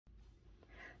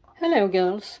Hello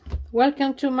girls,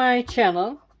 welcome to my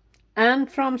channel. I'm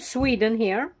from Sweden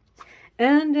here,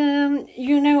 and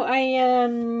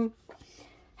I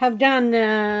have done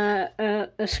a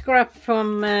scrap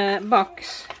from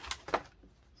box,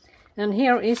 and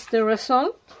here is the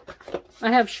result.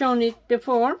 I have shown it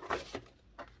before.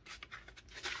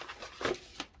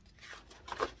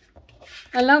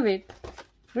 I love it,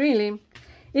 really.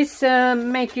 It's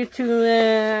make you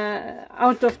to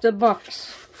out of the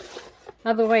box.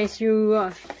 Otherwise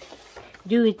you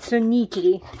do it so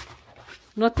neatly.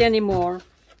 Not anymore.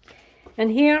 And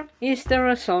here is the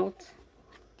result.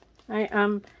 I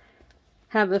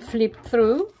have a flip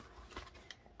through.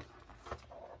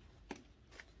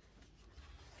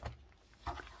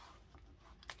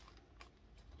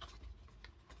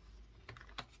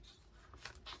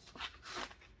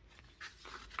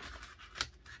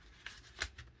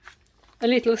 A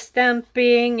little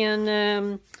stamping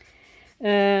and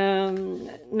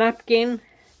napkin,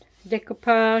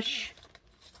 decoupage,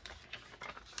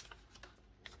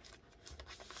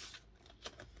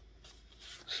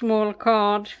 small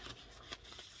card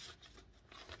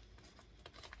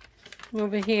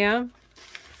over here,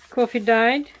 coffee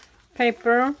dyed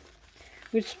paper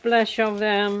with splash of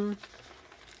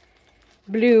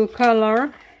blue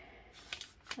color,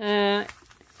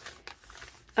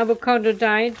 avocado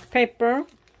dyed paper,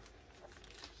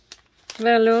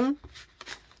 vellum,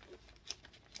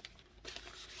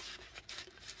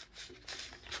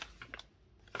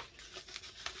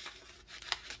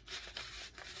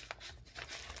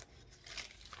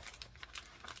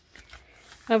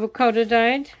 avocado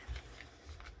dyed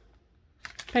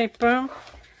paper,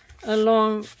 a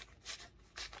long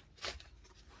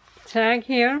tag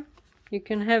here. You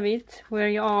can have it where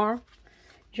you are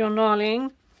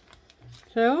journaling.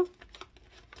 So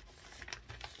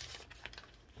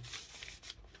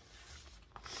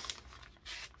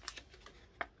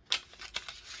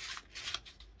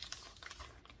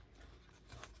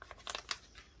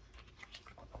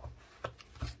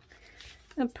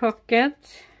a pocket,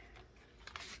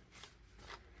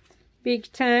 big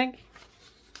tag,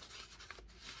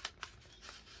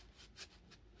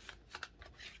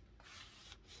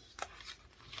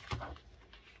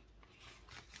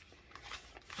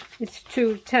 it's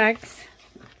 2 tags,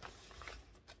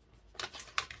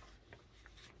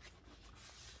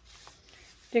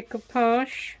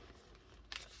 decoupage,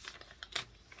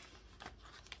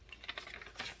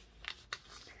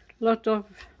 lot of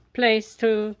place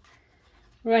to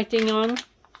writing on,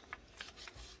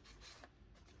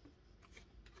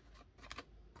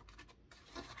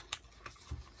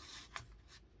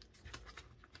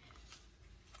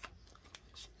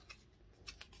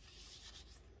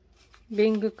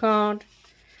 bingo card,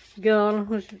 girl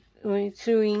who's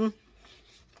sewing,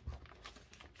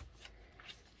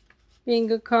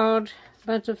 bingo card,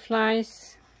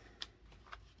 butterflies,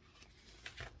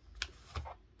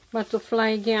 butterfly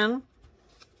again,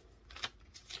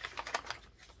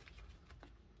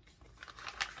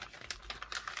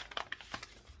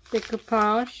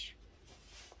 decoupage,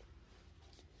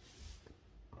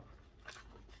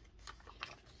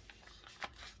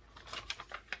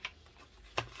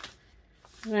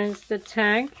 there's the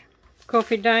tag,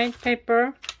 coffee dyed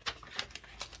paper,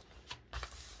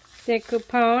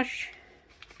 decoupage,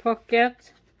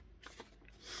 pocket,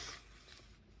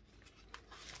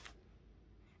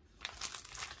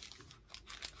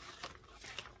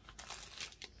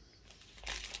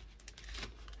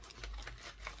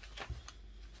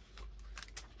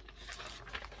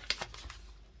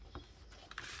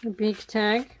 a big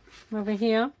tag over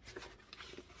here,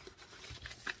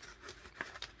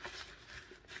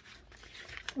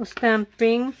 a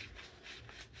stamping,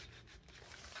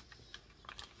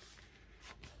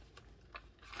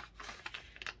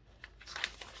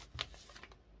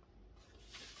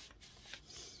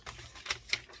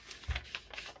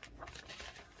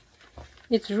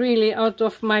 it's really out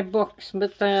of my box,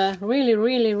 but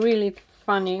really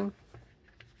funny.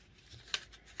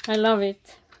 I love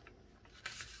it.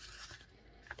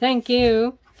 Thank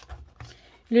you,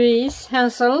 Louise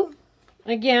Hansel,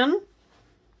 again.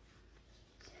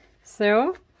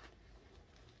 So,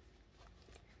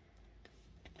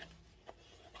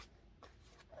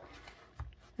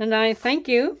 and I thank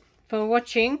you for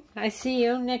watching. I see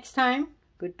you next time.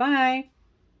 Goodbye.